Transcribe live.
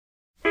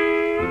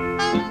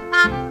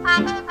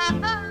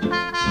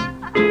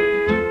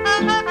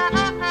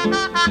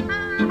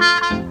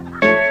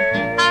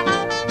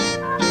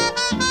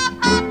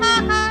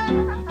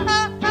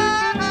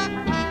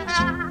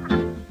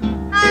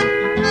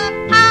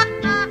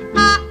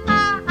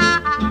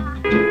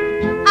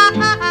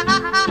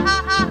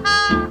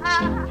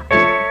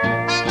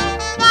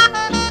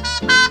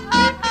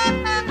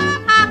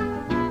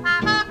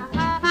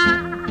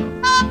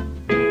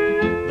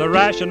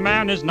working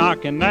man is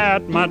knocking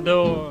at my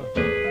door.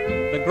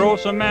 The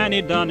grocer man,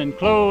 he done and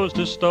closed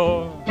his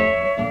store.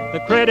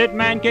 The credit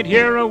man can't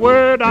hear a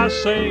word I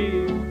say.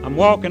 I'm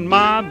walking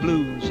my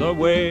blues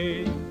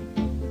away.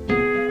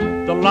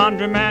 The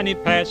laundry man, he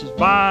passes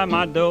by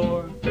my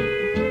door.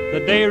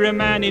 The dairy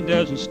man, he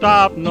doesn't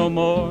stop no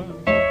more.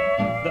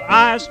 The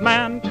ice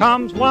man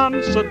comes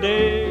once a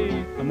day.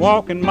 I'm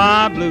walking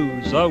my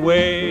blues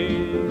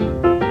away.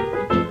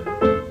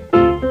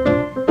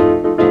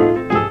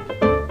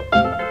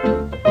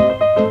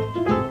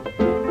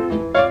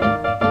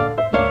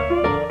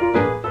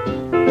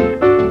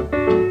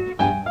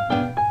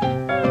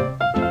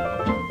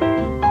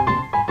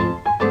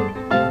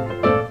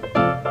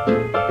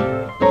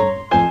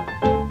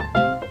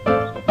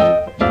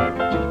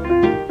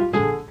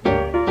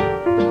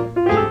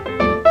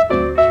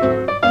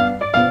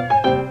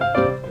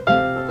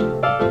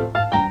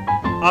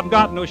 I've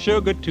got no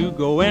sugar to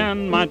go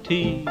in my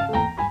tea.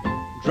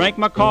 Drink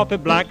my coffee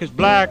black as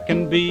black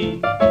can be.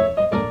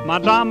 My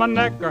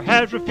Dominicker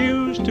has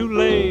refused to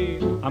lay.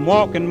 I'm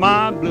walking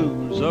my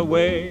blues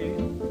away.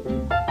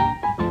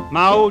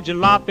 My old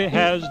jalopy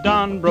has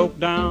done broke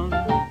down,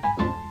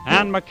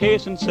 and my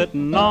casing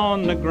sitting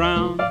on the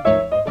ground.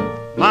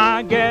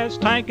 My gas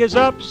tank is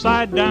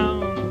upside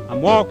down.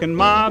 I'm walking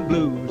my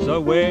blues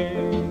away.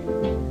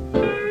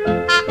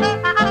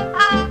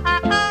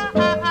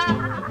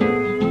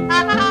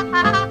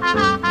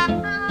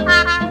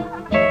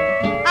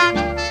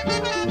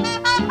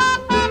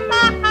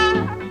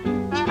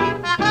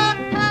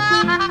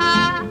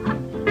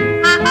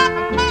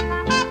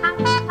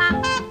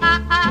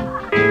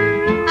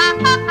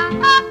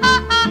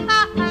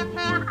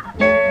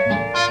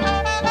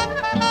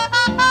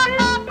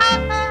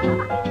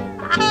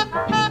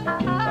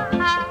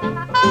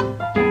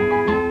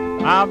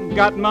 I've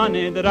got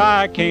money that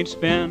I can't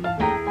spend,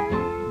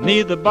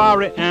 neither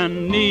borrow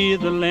and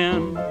neither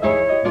lend.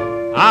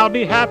 I'll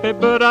be happy,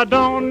 but I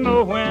don't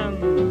know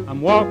when. I'm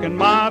walking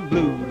my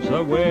blues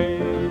away.